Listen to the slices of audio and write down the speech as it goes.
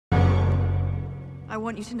I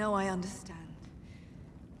want you to know I understand.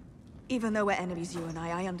 Even though we're enemies, you and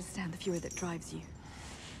I understand the fury that drives you.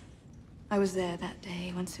 I was there that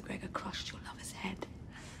day when Sir Gregor crushed your lover's head.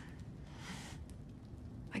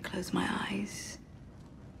 I close my eyes.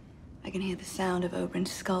 I can hear the sound of Oberyn's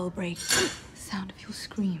skull break, the sound of your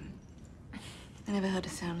scream. I never heard a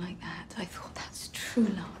sound like that. I thought, that's true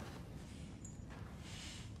love.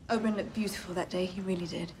 Oberyn looked beautiful that day, he really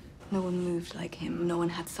did. No one moved like him, no one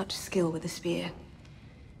had such skill with a spear.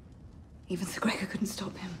 Even Sir Gregor couldn't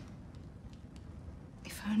stop him.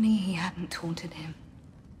 If only he hadn't taunted him.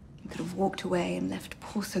 He could have walked away and left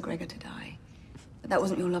poor Sir Gregor to die. But that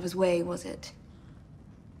wasn't your lover's way, was it?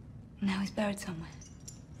 Now he's buried somewhere.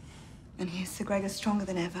 And here's Sir Gregor stronger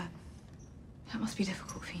than ever. That must be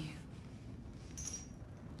difficult for you.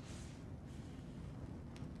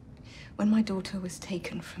 When my daughter was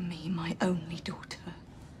taken from me, my only daughter.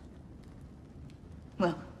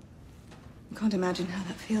 Well, you can't imagine how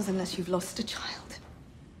that feels unless you've lost a child.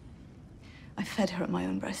 I fed her at my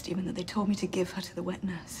own breast, even though they told me to give her to the wet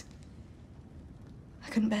nurse. I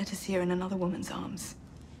couldn't bear to see her in another woman's arms.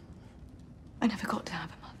 I never got to have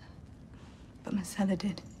a mother. But Marcella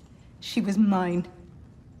did. She was mine.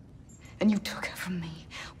 And you took her from me.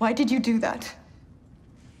 Why did you do that?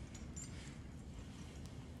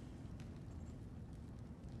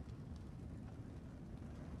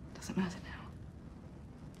 Doesn't matter now.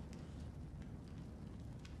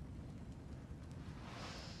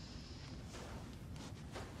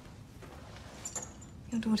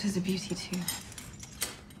 Your daughter's a beauty too.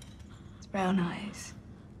 Those brown eyes.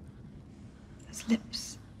 Those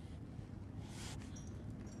lips.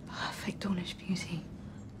 Perfect Dornish beauty.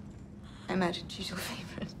 I imagined she's your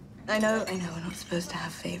favorite. I know we're not supposed to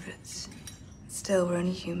have favorites. Still, we're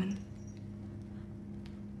only human.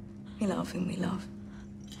 We love whom we love.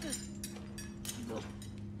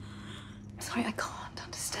 Sorry, I can't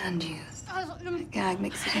understand you. That gag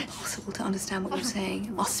makes it impossible to understand what you're saying.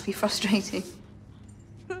 It must be frustrating.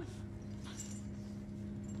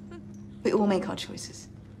 We all make our choices.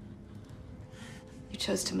 You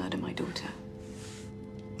chose to murder my daughter.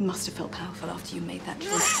 You must have felt powerful after you made that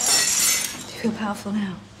choice. Do you feel powerful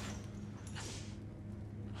now?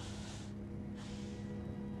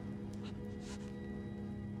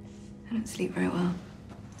 I don't sleep very well.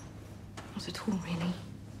 Not at all, really.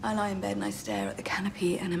 I lie in bed and I stare at the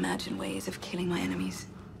canopy and imagine ways of killing my enemies.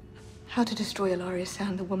 How to destroy Ellaria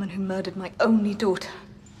Sand, the woman who murdered my only daughter.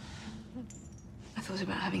 I thought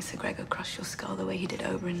about having Sir Gregor crush your skull the way he did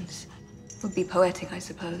Oberyn's. Would be poetic, I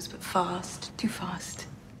suppose, but fast. Too fast.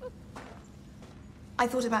 I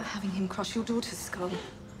thought about having him crush your daughter's skull.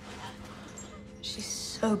 She's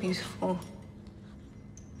so beautiful.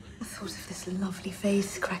 The thought of this lovely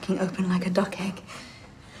face cracking open like a duck egg.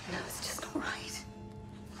 No, it's just not right.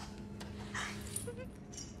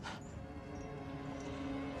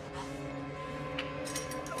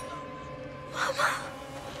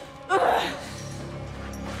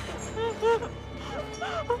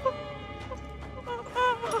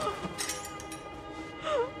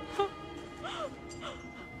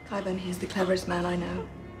 Qyburn, he's the cleverest man I know.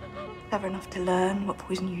 Clever enough to learn what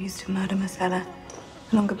poison you used to murder Marcella.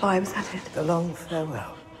 The long goodbye, was that it? The long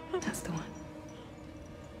farewell. That's the one.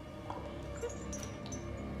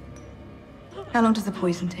 How long does the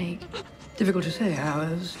poison take? Difficult to say.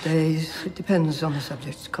 Hours, days. It depends on the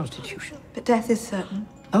subject's constitution. But death is certain.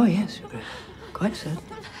 Oh, yes, quite certain.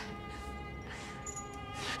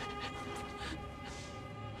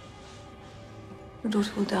 Your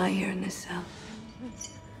daughter will die here in this cell.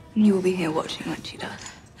 And you will be here watching when she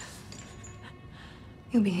does.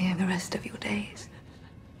 You'll be here the rest of your days.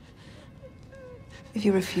 If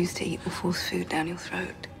you refuse to eat or force food down your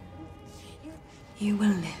throat, you will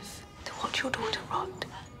live to watch your daughter rot.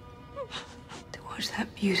 To watch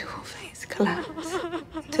that beautiful face collapse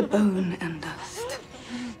to bone and dust.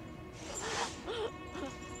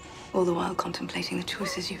 All the while contemplating the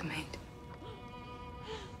choices you've made.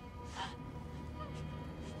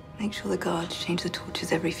 Make sure the guards change the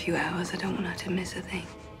torches every few hours. I don't want her to miss a thing.